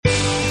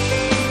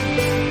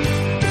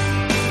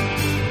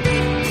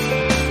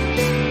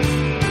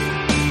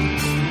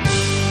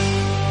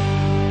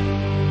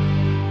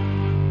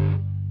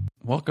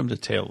Welcome to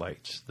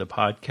Taillights, the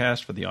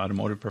podcast for the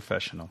automotive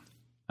professional.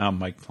 I'm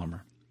Mike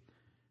Plummer.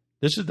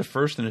 This is the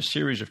first in a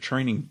series of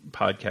training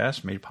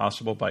podcasts made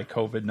possible by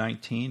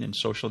COVID-19 and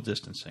social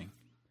distancing.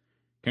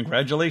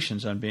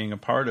 Congratulations on being a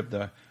part of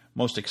the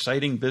most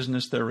exciting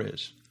business there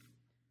is.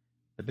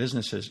 The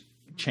business has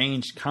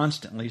changed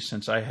constantly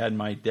since I had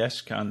my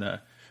desk on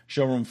the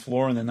showroom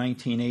floor in the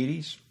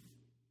 1980s.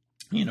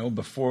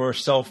 Before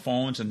cell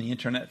phones and the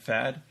internet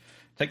fad,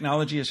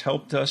 technology has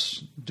helped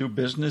us do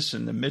business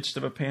in the midst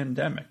of a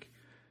pandemic.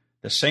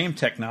 The same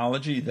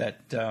technology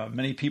that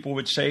many people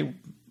would say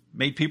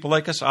made people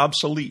like us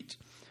obsolete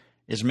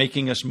is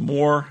making us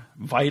more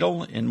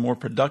vital and more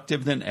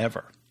productive than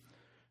ever.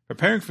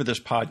 Preparing for this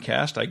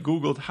podcast, I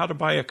Googled how to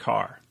buy a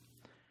car.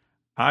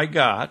 I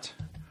got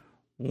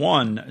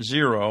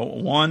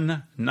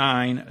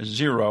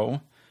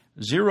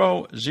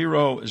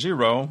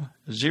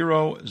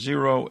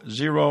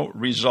 10190,000,000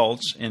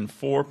 results in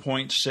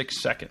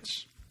 4.6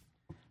 seconds.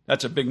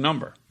 That's a big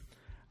number.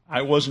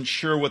 I wasn't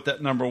sure what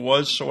that number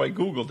was, so I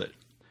Googled it.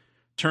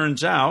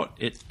 Turns out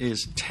it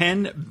is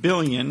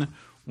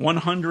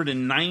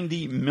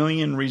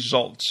 10,190,000,000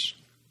 results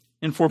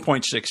in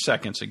 4.6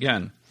 seconds.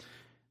 Again,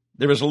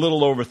 there is a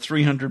little over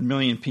 300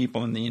 million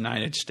people in the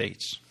United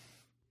States.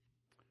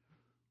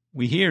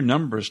 We hear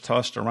numbers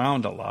tossed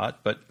around a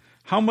lot, but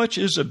how much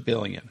is a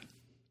billion?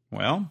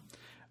 Well,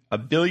 a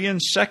billion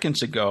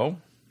seconds ago,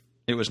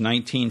 it was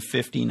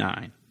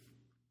 1959.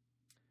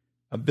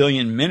 A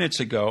billion minutes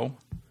ago,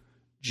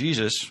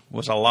 Jesus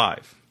was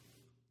alive.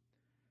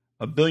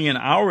 A billion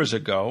hours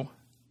ago,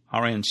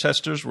 our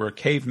ancestors were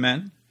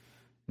cavemen.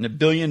 And a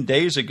billion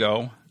days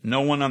ago, no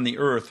one on the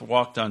earth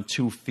walked on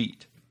 2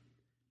 feet.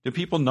 Do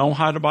people know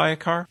how to buy a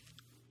car?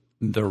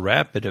 The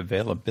rapid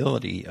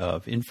availability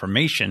of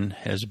information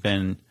has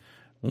been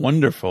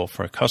wonderful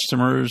for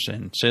customers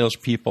and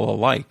salespeople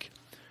alike,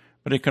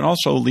 but it can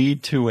also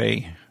lead to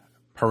a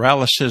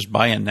paralysis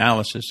by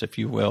analysis, if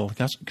you will.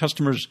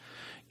 Customers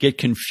get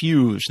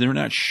confused. They're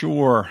not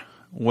sure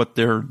what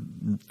they're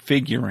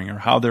figuring or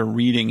how they're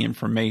reading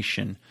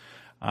information.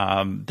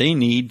 They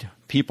need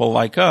people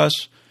like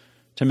us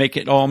to make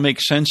it all make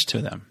sense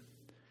to them.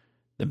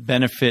 The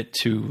benefit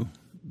to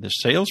the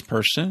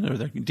salesperson or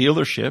the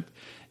dealership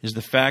is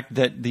the fact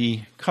that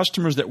the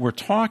customers that we're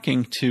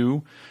talking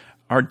to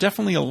are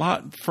definitely a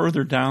lot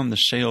further down the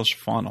sales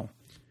funnel.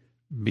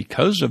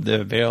 Because of the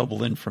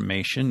available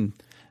information,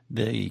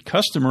 the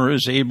customer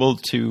is able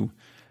to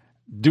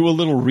do a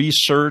little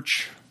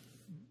research,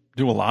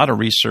 do a lot of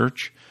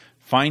research,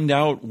 find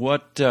out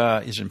what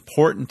is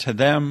important to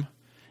them,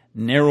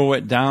 narrow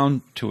it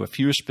down to a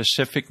few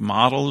specific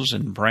models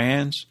and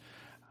brands.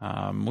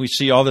 We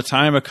see all the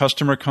time a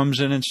customer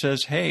comes in and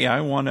says, hey, I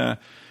want to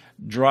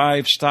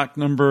drive stock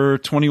number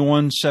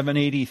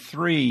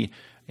 21783,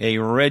 a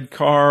red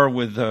car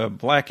with a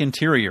black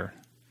interior.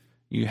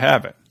 You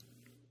have it.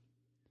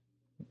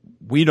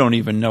 We don't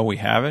even know we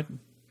have it,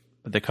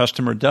 but the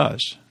customer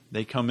does.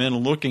 They come in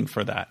looking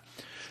for that.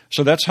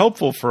 So that's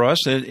helpful for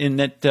us in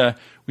that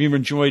we've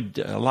enjoyed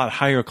a lot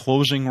higher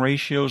closing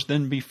ratios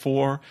than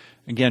before.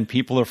 Again,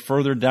 people are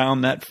further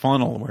down that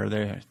funnel where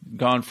they've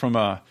gone from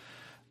a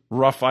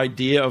rough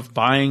idea of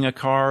buying a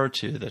car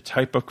to the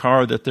type of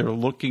car that they're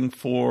looking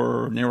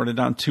for, narrowed it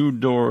down 2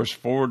 doors,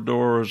 4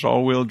 doors,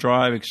 all-wheel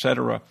drive,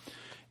 etc.,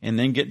 and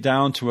then get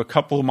down to a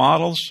couple of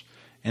models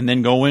and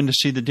then go in to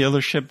see the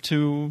dealership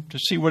to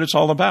see what it's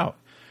all about.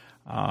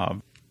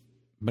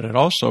 But it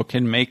also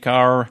can make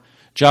our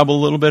job a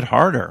little bit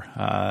harder.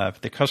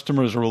 If the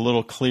customers are a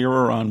little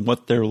clearer on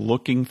what they're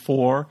looking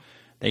for,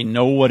 they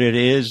know what it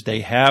is,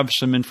 they have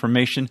some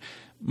information,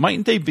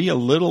 mightn't they be a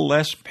little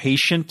less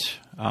patient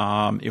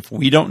if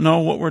we don't know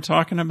what we're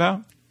talking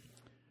about?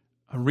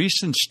 A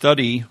recent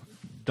study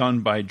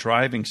done by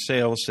Driving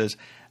Sales says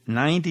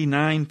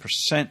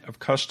 99% of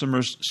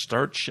customers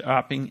start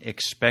shopping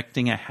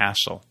expecting a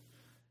hassle.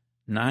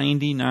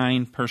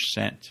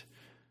 99%.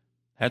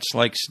 That's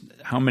like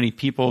how many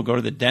people go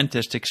to the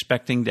dentist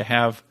expecting to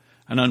have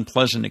an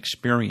unpleasant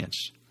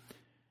experience.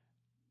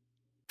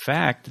 The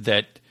fact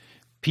that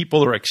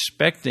people are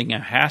expecting a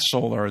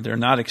hassle or they're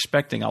not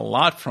expecting a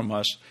lot from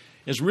us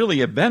is really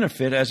a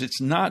benefit, as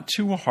it's not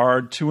too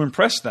hard to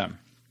impress them.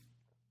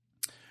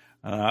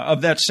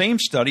 Of that same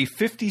study,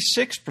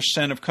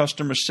 56% of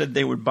customers said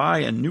they would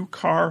buy a new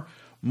car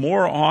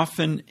more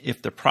often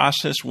if the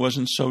process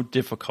wasn't so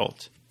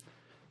difficult.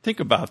 Think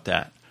about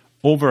that.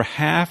 Over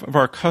half of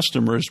our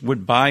customers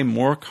would buy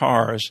more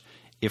cars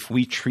if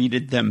we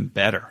treated them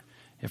better,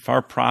 if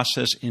our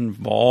process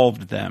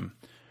involved them.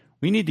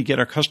 We need to get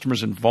our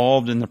customers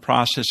involved in the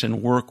process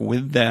and work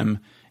with them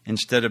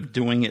instead of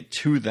doing it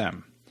to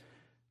them.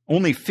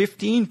 Only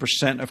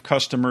 15% of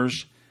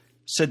customers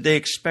said they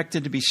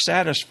expected to be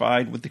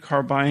satisfied with the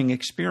car buying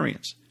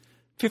experience.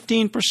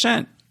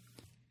 15%.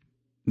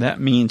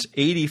 That means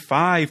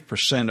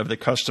 85% of the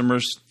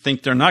customers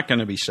think they're not going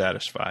to be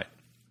satisfied.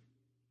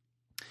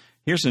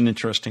 Here's an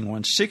interesting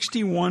one.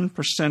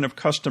 61% of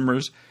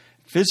customers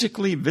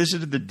physically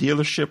visited the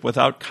dealership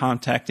without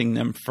contacting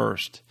them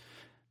first.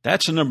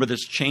 That's a number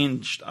that's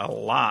changed a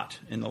lot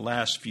in the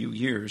last few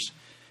years.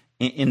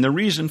 And the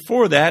reason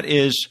for that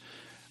is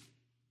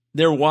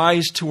they're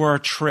wise to our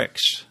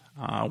tricks.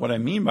 What I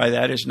mean by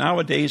that is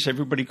nowadays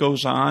everybody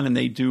goes on and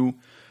they go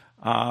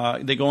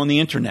on the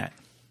internet.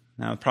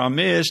 Now, the problem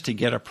is to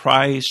get a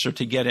price or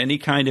to get any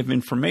kind of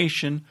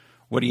information,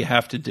 what do you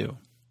have to do?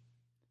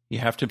 You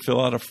have to fill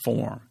out a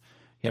form.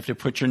 You have to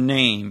put your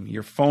name,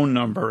 your phone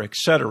number,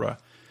 etc.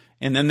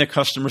 And then the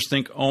customers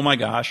think, oh my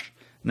gosh,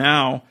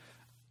 now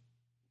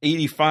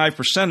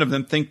 85% of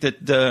them think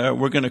that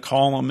we're going to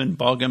call them and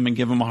bug them and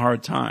give them a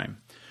hard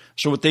time.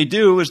 So what they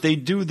do is they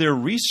do their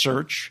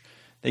research,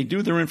 they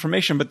do their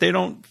information, but they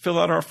don't fill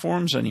out our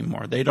forms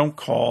anymore. They don't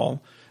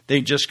call,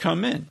 they just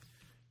come in.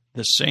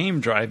 The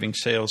same driving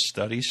sales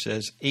study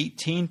says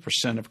 18%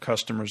 of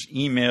customers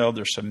emailed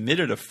or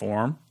submitted a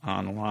form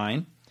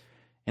online,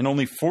 and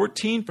only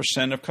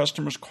 14% of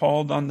customers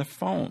called on the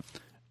phone.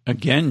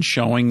 Again,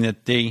 showing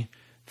that they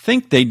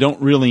think they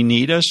don't really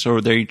need us, or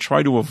they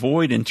try to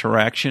avoid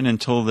interaction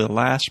until the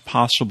last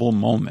possible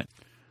moment.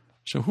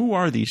 So who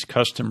are these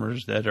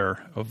customers that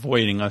are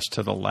avoiding us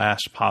to the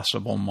last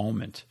possible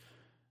moment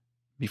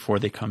before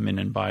they come in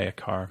and buy a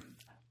car?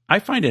 I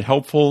find it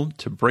helpful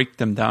to break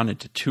them down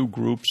into two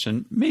groups,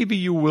 and maybe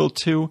you will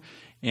too,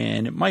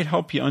 and it might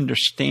help you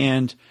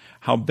understand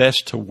how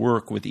best to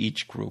work with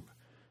each group.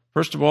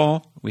 First of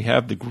all, we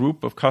have the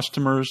group of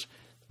customers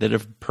that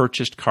have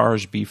purchased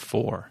cars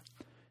before.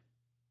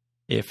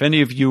 If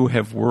any of you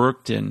have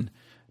worked in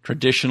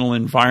traditional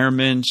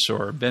environments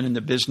or been in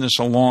the business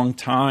a long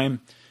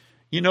time,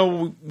 you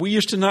know, we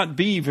used to not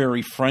be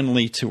very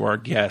friendly to our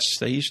guests.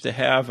 They used to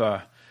have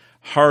a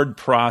hard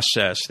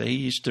process. They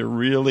used to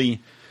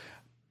really,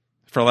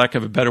 for lack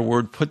of a better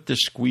word, put the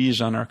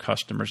squeeze on our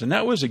customers. And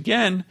that was,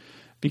 again,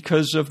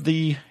 because of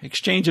the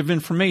exchange of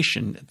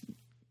information.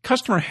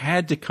 Customer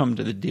had to come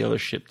to the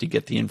dealership to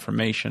get the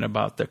information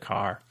about the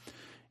car.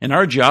 And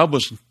our job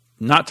was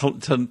not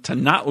to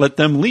not let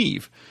them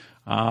leave,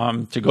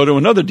 to go to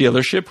another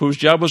dealership whose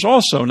job was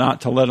also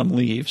not to let them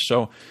leave.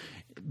 So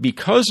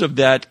because of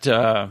that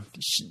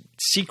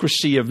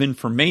secrecy of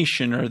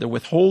information or the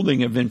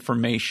withholding of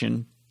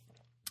information,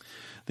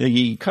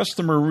 the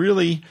customer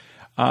really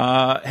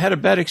had a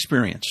bad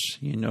experience.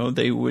 You know,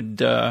 they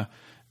would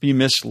be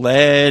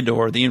misled,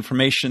 or the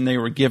information they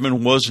were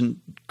given wasn't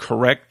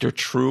correct or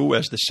true,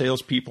 as the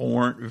salespeople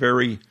weren't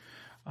very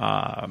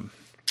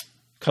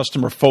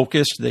customer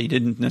focused. They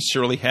didn't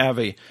necessarily have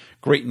a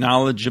great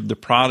knowledge of the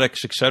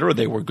products, etc.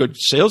 They were good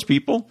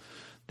salespeople.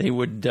 They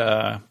would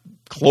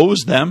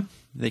close them.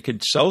 They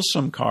could sell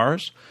some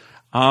cars.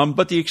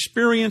 But the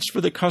experience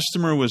for the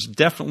customer was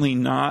definitely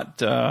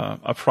not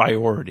a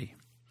priority.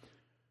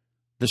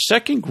 The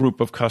second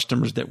group of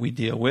customers that we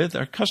deal with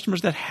are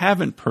customers that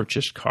haven't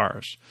purchased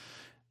cars.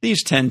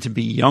 These tend to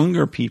be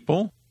younger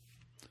people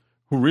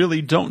who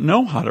really don't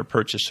know how to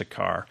purchase a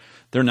car.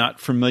 They're not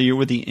familiar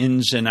with the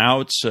ins and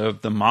outs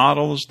of the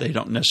models. They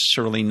don't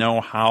necessarily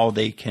know how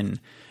they can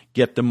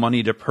get the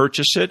money to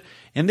purchase it.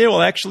 And they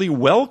will actually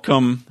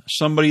welcome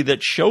somebody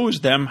that shows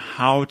them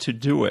how to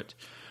do it.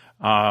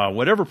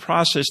 Whatever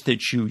process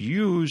that you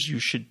use, you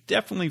should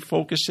definitely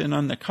focus in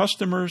on the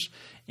customers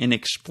and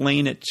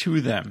explain it to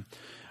them.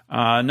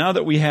 Now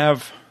that we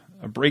have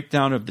a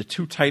breakdown of the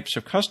two types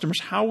of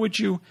customers, how would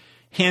you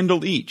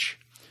handle each?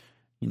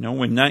 You know,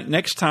 when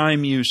next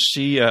time you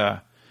see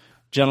a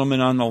gentleman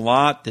on the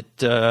lot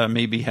that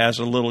maybe has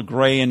a little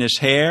gray in his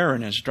hair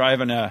and is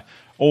driving an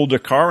older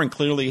car and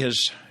clearly has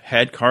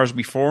had cars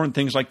before and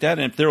things like that,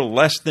 and if they're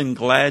less than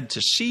glad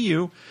to see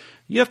you,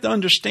 you have to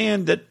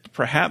understand that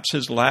perhaps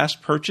his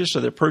last purchase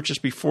or the purchase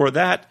before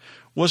that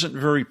wasn't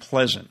very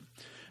pleasant.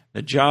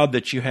 The job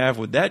that you have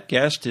with that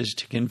guest is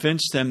to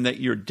convince them that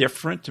you're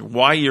different,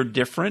 why you're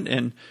different,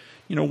 and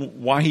you know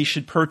why he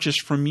should purchase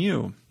from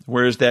you.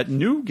 Whereas that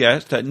new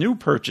guest, that new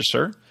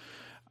purchaser,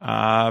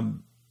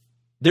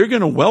 they're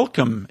going to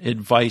welcome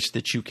advice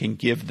that you can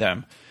give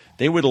them.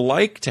 They would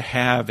like to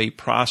have a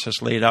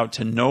process laid out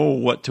to know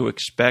what to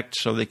expect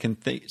so they can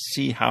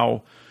see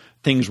how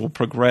things will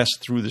progress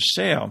through the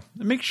sale.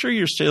 And make sure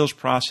your sales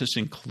process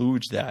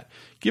includes that.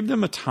 Give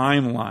them a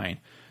timeline.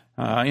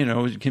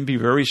 It can be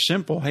very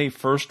simple. Hey,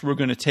 first we're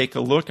going to take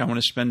a look. I want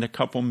to spend a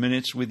couple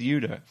minutes with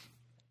you to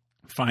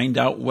find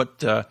out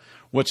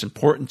what's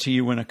important to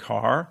you in a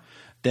car.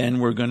 Then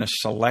we're going to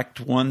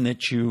select one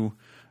that you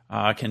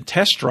can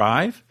test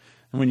drive.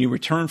 And when you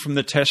return from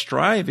the test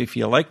drive, if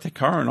you like the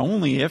car and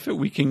only if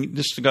we can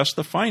discuss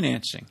the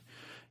financing.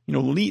 You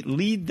know,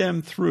 lead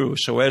them through.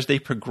 So as they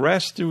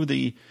progress through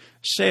the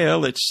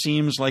sale, it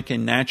seems like a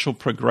natural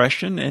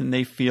progression and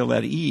they feel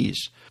at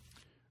ease.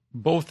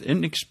 Both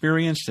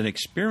inexperienced and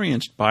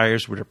experienced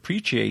buyers would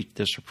appreciate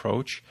this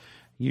approach.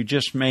 You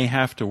just may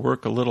have to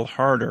work a little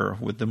harder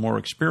with the more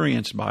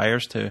experienced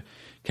buyers to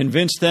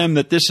convince them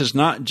that this is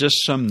not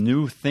just some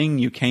new thing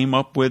you came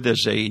up with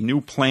as a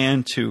new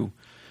plan to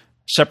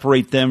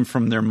separate them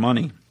from their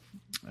money.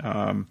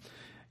 Currently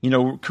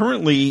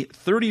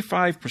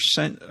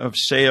 35% of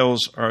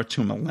sales are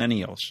to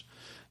millennials.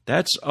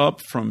 That's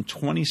up from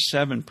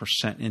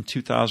 27% in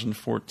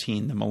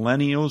 2014. The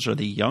millennials, or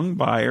the young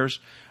buyers,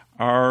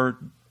 are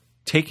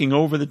taking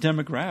over the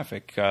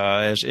demographic.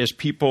 As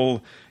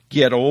people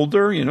get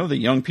older, the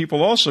young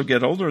people also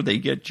get older. They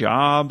get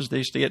jobs,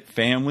 they get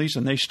families,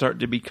 and they start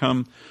to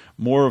become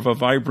more of a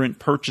vibrant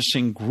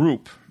purchasing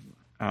group.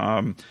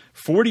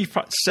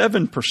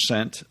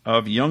 47%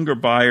 of younger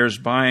buyers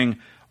buying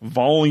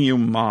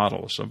volume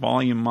models. A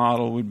volume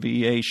model would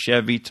be a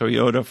Chevy,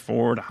 Toyota,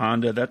 Ford,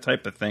 Honda, that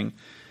type of thing.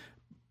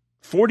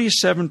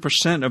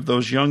 47% of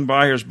those young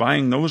buyers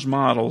buying those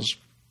models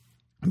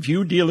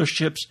view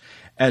dealerships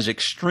as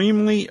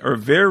extremely or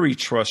very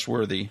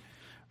trustworthy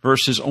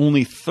versus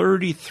only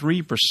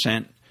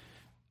 33%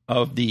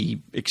 of the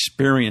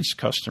experienced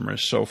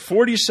customers. So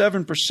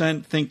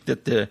 47% think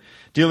that the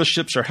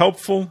dealerships are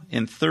helpful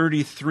and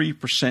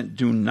 33%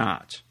 do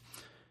not.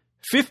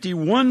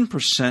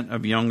 51%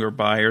 of younger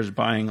buyers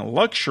buying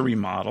luxury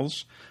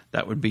models,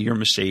 that would be your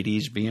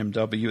Mercedes,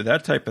 BMW,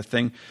 that type of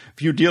thing,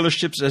 view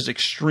dealerships as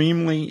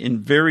extremely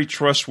and very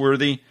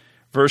trustworthy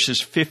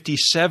versus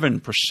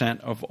 57%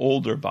 of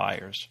older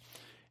buyers.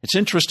 It's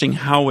interesting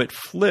how it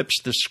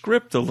flips the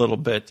script a little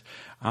bit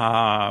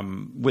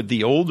with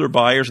the older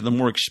buyers, the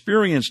more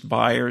experienced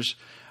buyers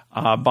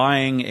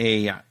buying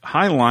a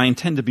Highline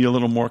tend to be a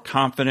little more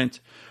confident.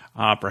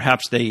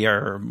 Perhaps they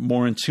are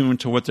more in tune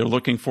to what they're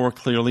looking for.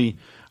 Clearly,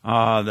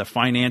 the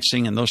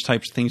financing and those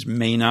types of things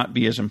may not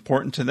be as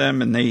important to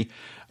them, and they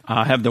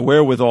have the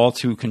wherewithal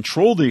to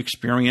control the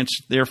experience,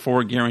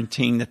 therefore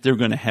guaranteeing that they're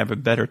going to have a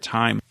better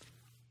time.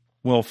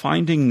 Well,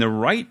 finding the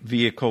right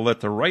vehicle at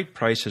the right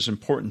price is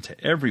important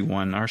to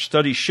everyone. Our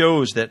study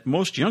shows that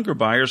most younger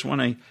buyers want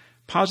a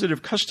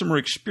positive customer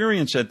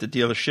experience at the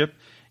dealership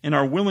and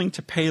are willing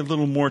to pay a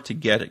little more to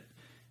get it.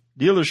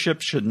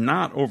 Dealerships should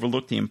not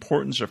overlook the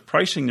importance of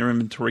pricing their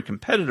inventory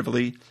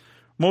competitively.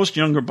 Most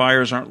younger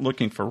buyers aren't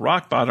looking for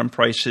rock-bottom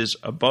prices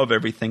above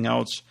everything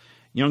else.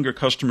 Younger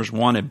customers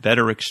want a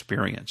better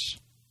experience.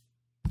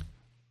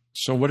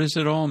 So what does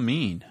it all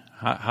mean?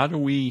 How do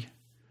we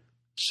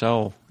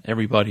sell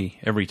everybody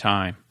every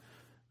time?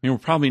 We're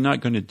probably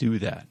not going to do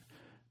that.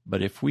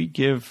 But if we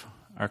give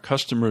our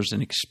customers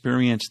an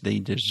experience they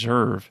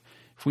deserve,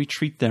 if we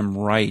treat them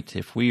right,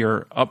 if we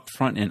are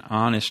upfront and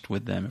honest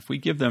with them, if we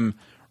give them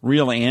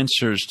real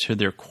answers to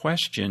their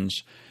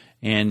questions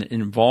and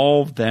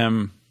involve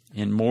them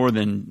in more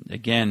than,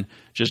 again,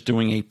 just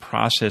doing a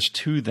process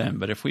to them,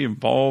 but if we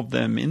involve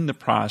them in the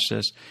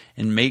process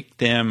and make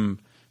them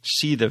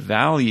see the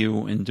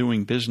value in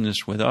doing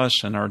business with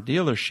us and our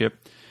dealership,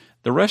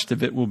 the rest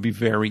of it will be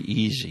very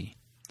easy.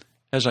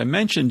 As I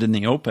mentioned in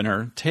the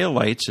opener,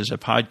 Taillights is a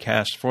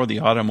podcast for the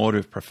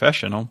automotive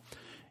professional,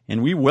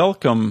 and we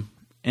welcome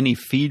any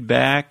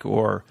feedback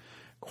or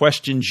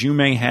questions you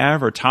may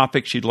have or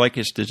topics you'd like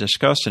us to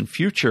discuss in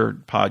future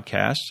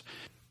podcasts.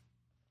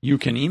 You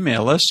can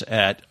email us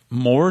at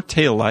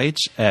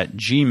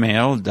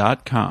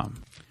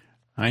moretaillights@gmail.com.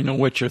 I know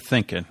what you're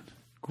thinking.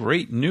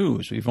 Great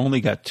news. We've only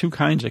got two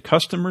kinds of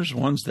customers,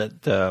 ones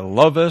that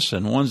love us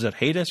and ones that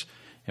hate us.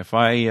 If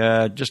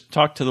I just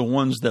talk to the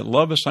ones that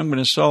love us, I'm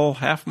going to sell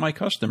half my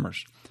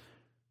customers.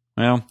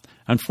 Well,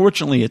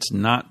 unfortunately, it's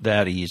not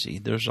that easy.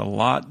 There's a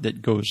lot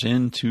that goes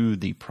into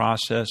the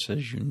process,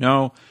 as you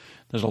know.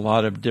 There's a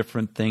lot of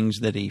different things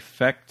that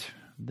affect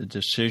the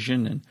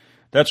decision, and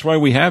that's why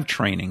we have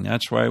training.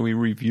 That's why we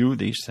review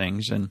these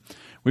things, and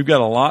we've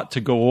got a lot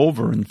to go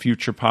over in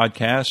future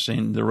podcasts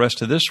and the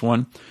rest of this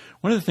one.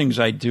 One of the things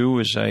I do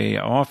is I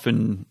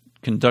often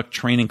conduct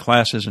training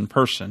classes in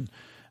person.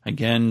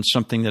 Again,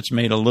 something that's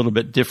made a little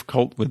bit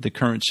difficult with the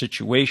current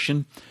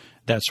situation.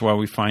 That's why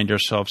we find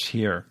ourselves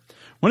here.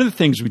 One of the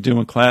things we do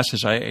in class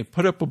is I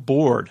put up a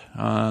board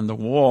on the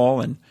wall,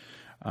 and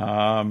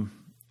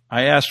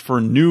I ask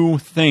for new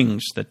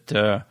things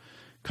that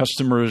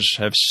customers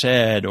have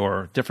said,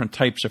 or different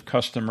types of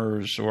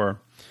customers,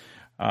 or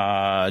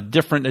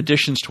different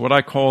additions to what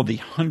I call the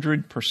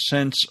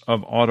 100%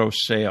 of auto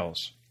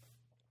sales.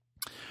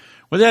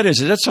 What that is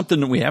that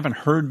something that we haven't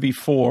heard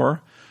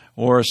before,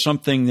 or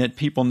something that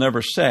people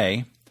never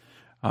say,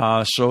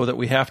 so that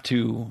we have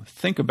to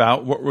think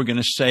about what we're going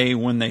to say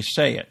when they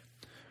say it.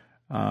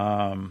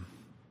 I'll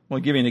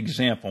give you an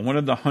example. One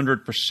of the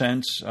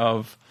 100%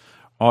 of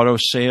auto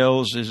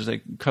sales is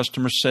the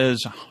customer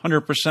says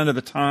 100% of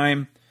the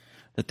time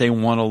that they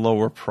want a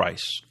lower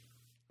price.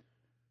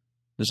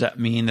 Does that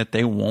mean that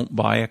they won't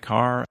buy a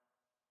car?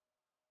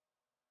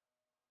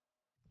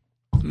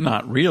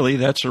 Not really.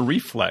 That's a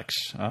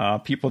reflex.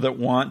 People that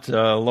want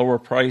a lower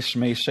price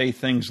may say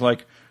things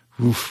like,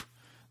 "Oof,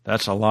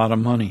 that's a lot of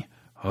money.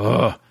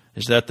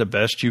 Is that the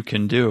best you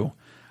can do?"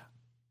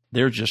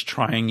 They're just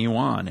trying you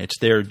on. It's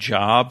their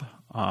job.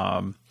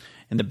 And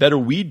the better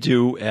we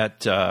do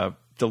at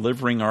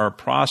delivering our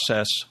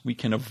process, we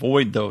can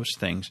avoid those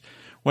things.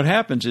 What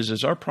happens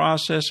is our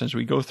process, as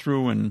we go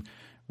through and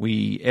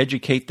we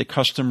educate the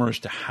customer as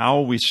to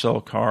how we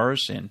sell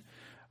cars and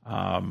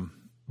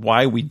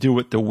why we do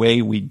it the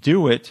way we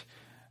do it,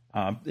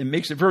 it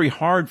makes it very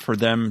hard for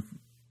them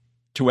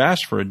to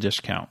ask for a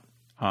discount.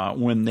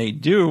 When they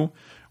do,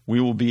 we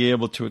will be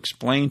able to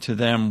explain to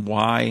them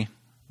why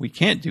we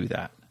can't do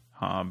that.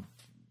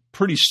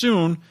 Pretty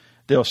soon,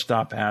 they'll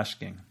stop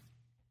asking.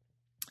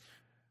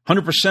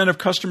 100% of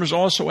customers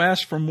also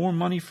ask for more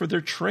money for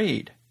their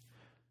trade.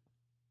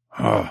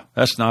 Oh,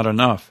 that's not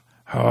enough.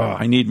 Oh,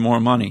 I need more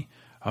money.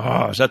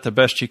 Oh, is that the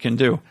best you can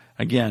do?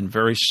 Again,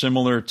 very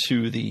similar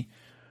to the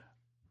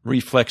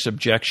reflex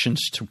objections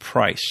to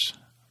price.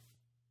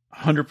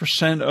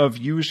 100% of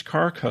used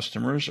car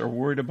customers are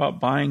worried about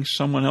buying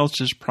someone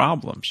else's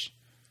problems.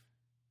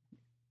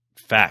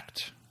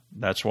 Fact.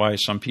 That's why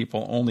some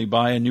people only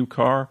buy a new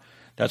car.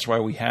 That's why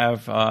we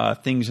have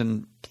things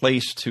in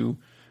place to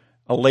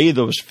allay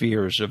those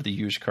fears of the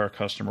used car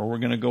customer. We're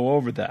going to go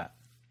over that.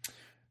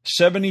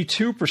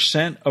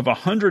 72% of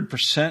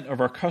 100%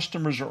 of our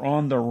customers are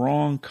on the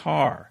wrong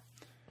car,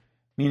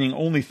 meaning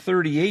only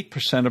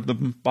 38% of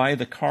them buy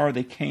the car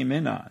they came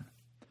in on.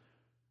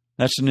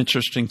 That's an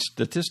interesting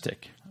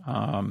statistic,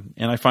 and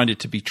I find it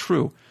to be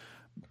true.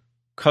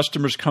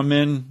 Customers come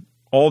in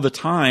all the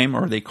time,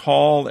 or they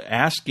call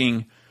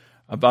asking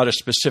about a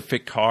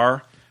specific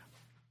car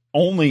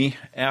only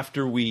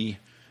after we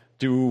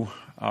do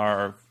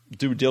our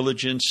due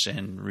diligence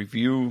and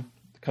review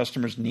the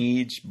customer's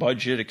needs,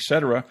 budget,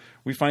 etc.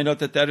 We find out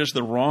that that is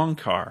the wrong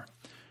car.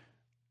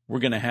 We're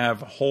going to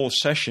have a whole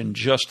session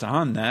just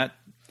on that,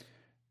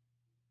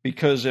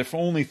 because if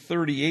only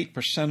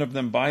 38% of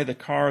them buy the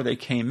car they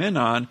came in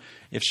on,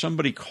 if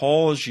somebody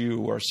calls you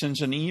or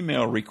sends an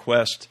email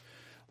request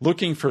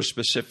looking for a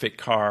specific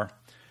car,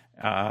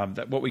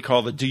 that what we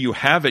call the do you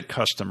have it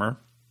customer,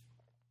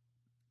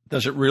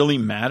 does it really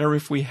matter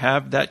if we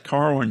have that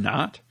car or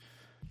not?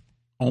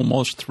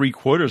 Almost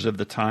 3/4 of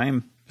the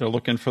time, they're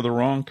looking for the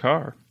wrong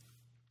car.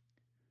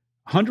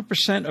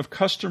 100% of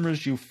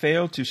customers you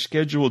fail to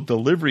schedule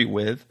delivery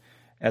with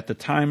at the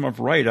time of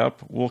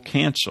write-up will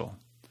cancel.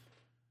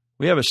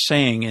 We have a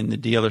saying in the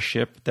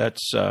dealership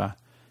that's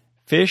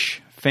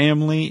fish,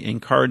 family,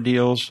 and car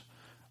deals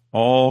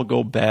all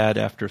go bad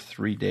after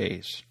 3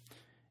 days.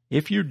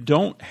 If you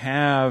don't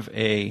have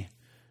a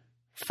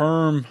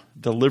firm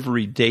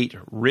delivery date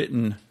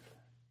written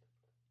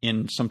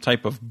in some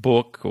type of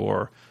book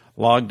or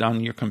logged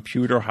on your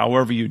computer,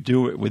 however you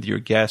do it with your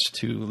guests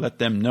to let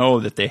them know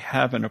that they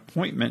have an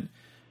appointment,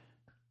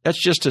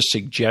 that's just a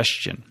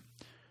suggestion.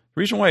 The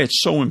reason why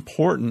it's so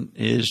important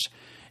is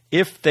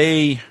if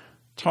they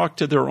talk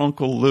to their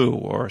Uncle Lou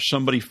or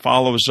somebody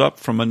follows up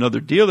from another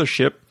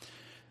dealership,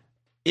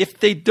 if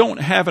they don't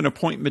have an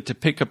appointment to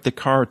pick up the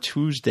car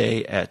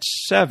Tuesday at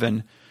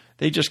 7,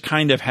 they just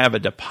kind of have a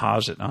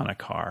deposit on a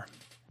car.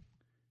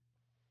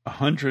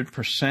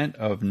 100%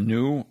 of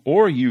new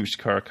or used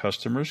car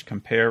customers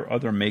compare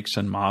other makes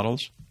and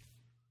models.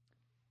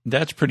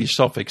 That's pretty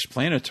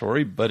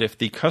self-explanatory, but if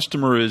the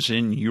customer is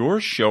in your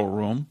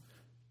showroom,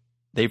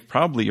 they've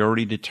probably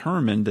already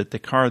determined that the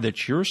car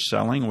that you're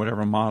selling,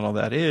 whatever model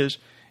that is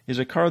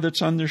a car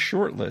that's on their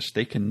short list.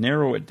 They can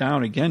narrow it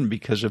down again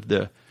because of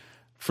the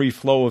free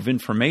flow of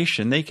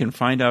information. They can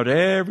find out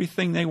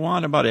everything they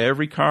want about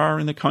every car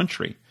in the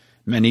country.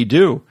 Many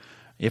do.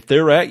 If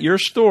they're at your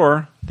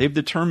store, they've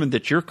determined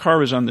that your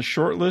car is on the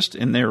short list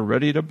and they're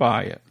ready to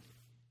buy it.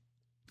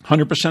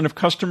 100% of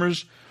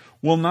customers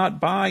will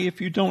not buy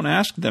if you don't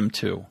ask them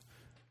to.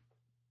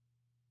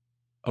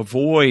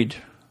 Avoid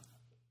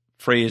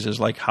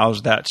phrases like,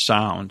 how's that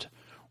sound?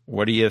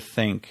 What do you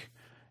think?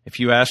 If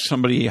you ask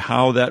somebody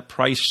how that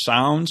price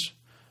sounds,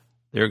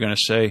 they're going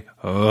to say,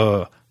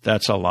 oh,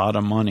 that's a lot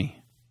of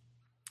money.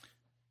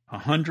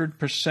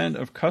 100%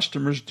 of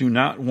customers do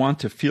not want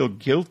to feel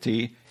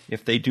guilty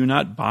if they do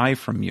not buy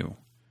from you.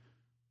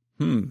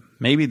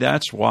 Maybe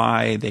that's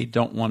why they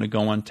don't want to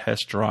go on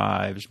test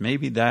drives.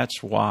 Maybe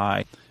that's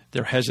why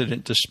they're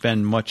hesitant to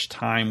spend much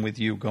time with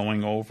you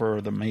going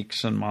over the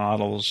makes and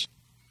models.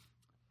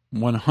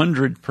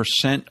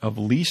 100% of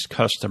lease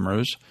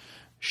customers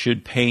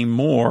should pay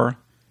more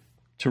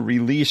to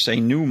release a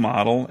new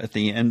model at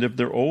the end of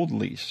their old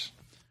lease.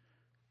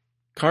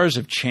 Cars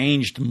have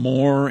changed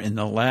more in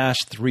the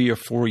last 3 or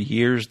 4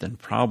 years than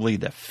probably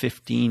the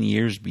 15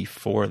 years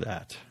before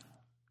that.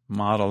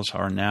 Models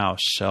are now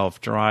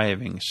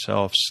self-driving,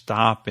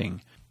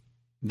 self-stopping.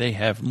 They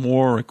have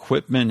more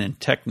equipment and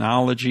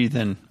technology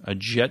than a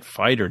jet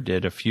fighter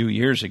did a few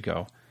years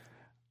ago.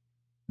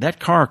 That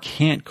car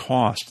can't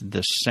cost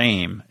the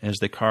same as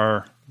the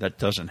car that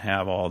doesn't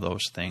have all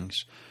those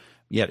things.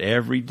 Yet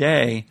every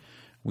day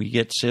we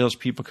get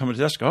salespeople coming to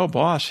the desk, oh,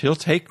 boss, he'll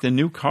take the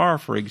new car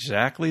for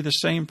exactly the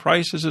same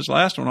price as his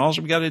last one. All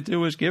we got to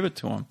do is give it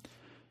to him.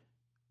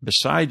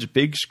 Besides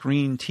big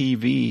screen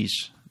TVs,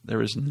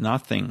 there is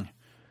nothing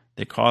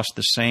that costs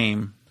the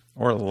same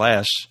or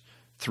less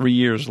 3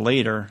 years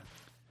later.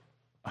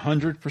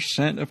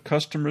 100% of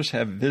customers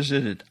have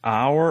visited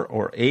our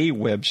or a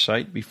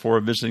website before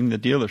visiting the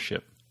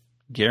dealership.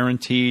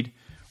 Guaranteed.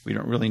 We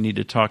don't really need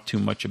to talk too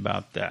much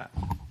about that.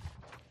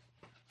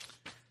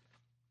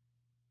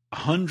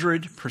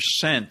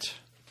 100%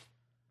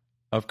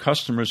 of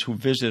customers who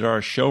visit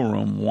our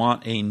showroom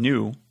want a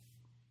new,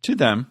 to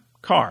them,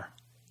 car.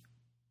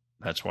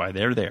 That's why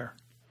they're there.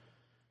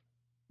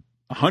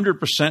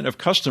 100% of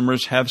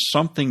customers have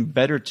something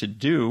better to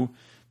do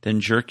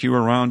than jerk you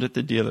around at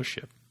the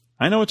dealership.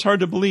 I know it's hard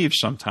to believe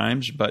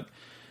sometimes, but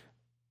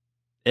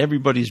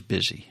everybody's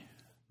busy.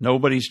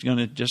 Nobody's going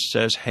to just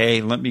says,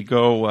 hey, let me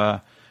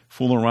go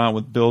fool around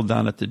with Bill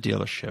down at the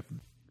dealership.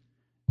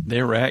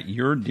 They're at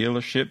your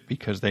dealership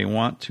because they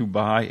want to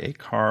buy a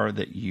car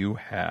that you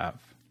have.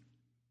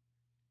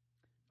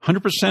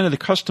 100% of the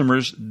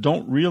customers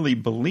don't really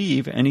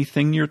believe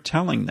anything you're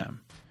telling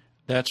them.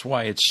 That's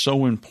why it's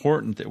so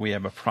important that we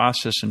have a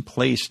process in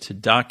place to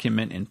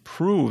document and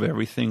prove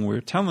everything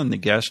we're telling the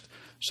guest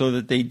so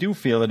that they do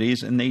feel at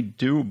ease and they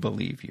do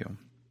believe you.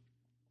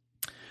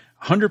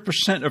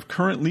 100% of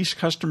current lease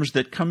customers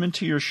that come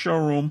into your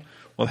showroom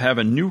will have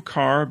a new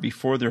car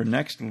before their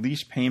next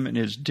lease payment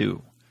is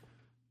due.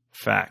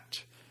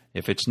 Fact.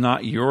 If it's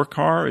not your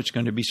car, it's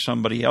going to be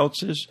somebody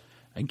else's.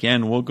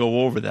 Again, we'll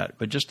go over that.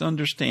 But just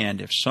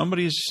understand, if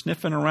somebody's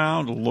sniffing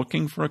around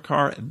looking for a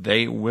car,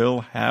 they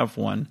will have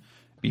one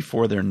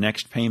before their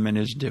next payment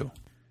is due.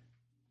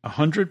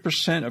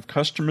 100% of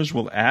customers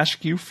will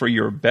ask you for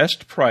your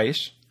best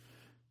price.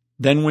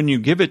 Then when you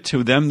give it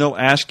to them, they'll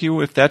ask you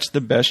if that's the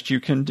best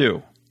you can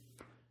do.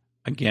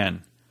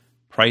 Again,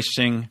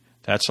 pricing,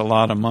 that's a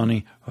lot of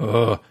money.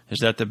 Is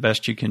that the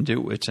best you can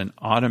do? It's an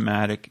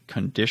automatic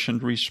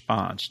conditioned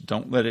response.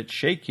 Don't let it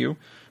shake you,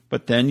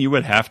 but then you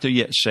would have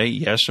to say,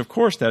 yes, of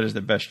course, that is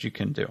the best you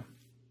can do.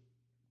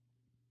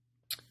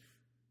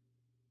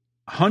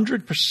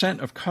 100%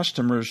 of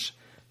customers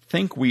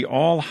think we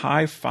all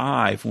high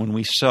five when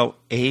we sell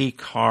a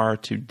car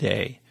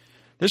today.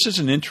 This is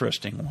an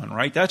interesting one,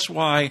 right? That's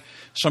why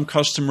some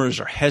customers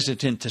are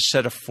hesitant to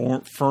set a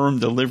firm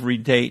delivery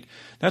date.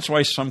 That's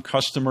why some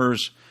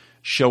customers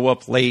show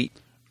up late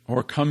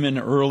or come in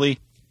early.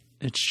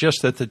 It's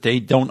just that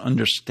they don't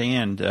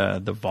understand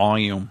the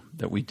volume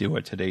that we do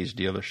at today's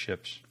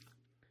dealerships.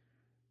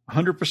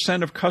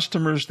 100% of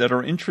customers that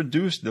are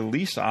introduced the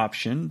lease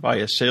option by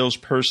a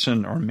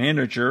salesperson or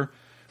manager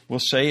will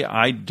say,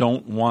 I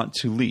don't want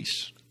to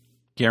lease.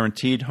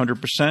 Guaranteed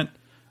 100%.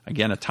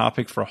 Again, a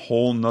topic for a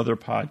whole nother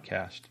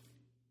podcast.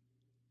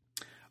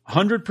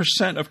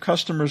 100% of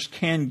customers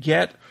can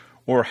get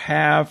or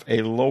have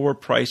a lower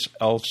price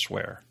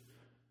elsewhere.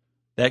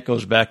 That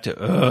goes back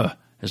to,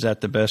 is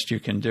that the best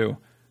you can do?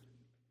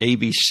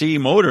 ABC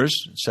Motors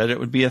said it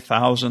would be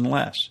 $1,000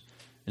 less.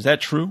 Is that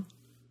true?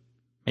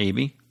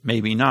 Maybe,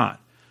 maybe not.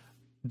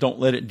 Don't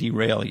let it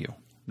derail you.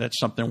 That's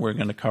something we're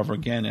going to cover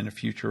again in a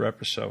future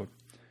episode.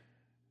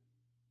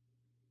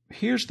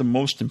 Here's the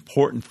most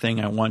important thing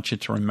I want you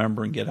to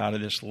remember and get out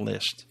of this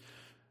list.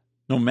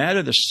 No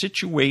matter the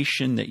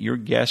situation that your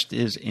guest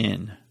is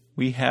in,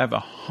 we have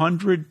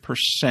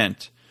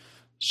 100%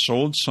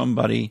 sold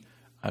somebody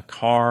a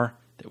car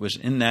that was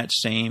in that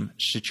same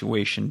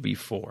situation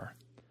before.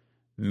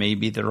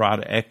 Maybe they're out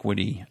of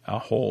equity a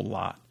whole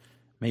lot.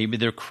 Maybe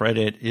their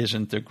credit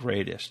isn't the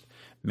greatest.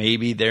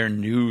 Maybe they're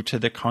new to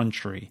the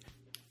country.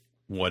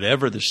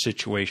 Whatever the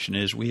situation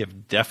is, we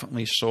have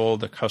definitely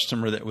sold a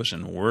customer that was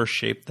in worse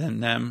shape than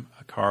them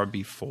a car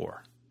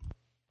before.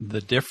 The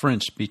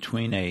difference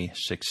between a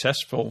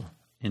successful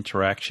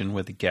interaction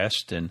with a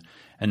guest and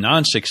a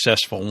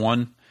non-successful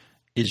one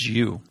is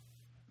you.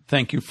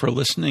 Thank you for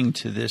listening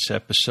to this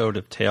episode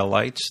of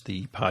Taillights,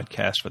 the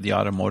podcast for the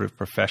automotive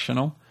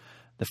professional.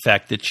 The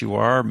fact that you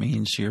are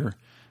means you're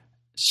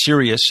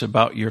serious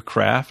about your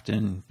craft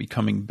and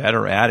becoming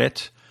better at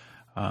it.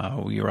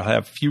 We will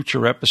have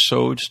future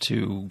episodes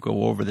to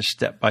go over the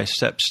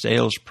step-by-step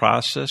sales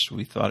process.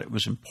 We thought it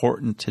was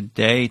important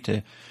today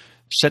to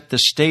set the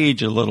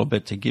stage a little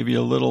bit, to give you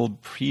a little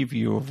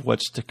preview of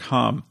what's to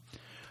come.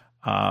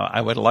 I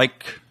would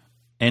like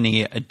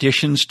any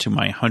additions to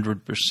my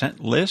 100%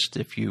 list.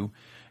 If you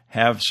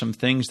have some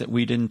things that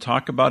we didn't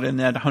talk about in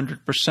that 100%,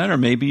 or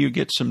maybe you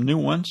get some new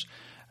ones,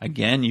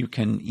 again, you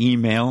can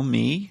email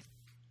me,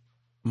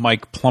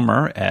 Mike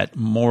Plummer at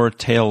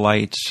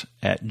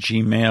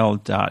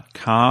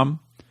moretaillights@gmail.com.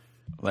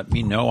 Let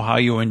me know how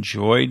you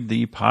enjoyed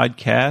the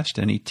podcast,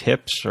 any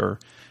tips or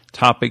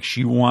topics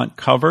you want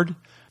covered.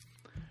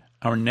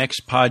 Our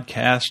next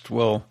podcast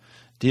will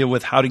deal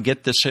with how to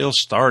get the sale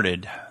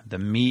started, the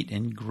meet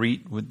and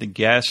greet with the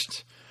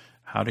guest,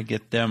 how to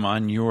get them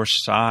on your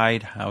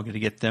side, how to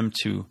get them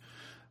to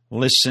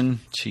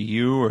listen to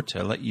you or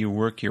to let you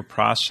work your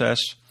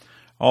process.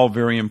 All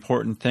very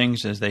important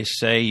things. As they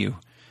say, you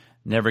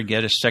never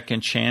get a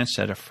second chance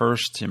at a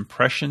first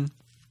impression.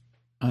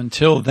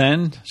 Until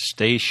then,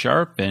 stay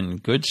sharp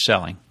and good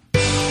selling.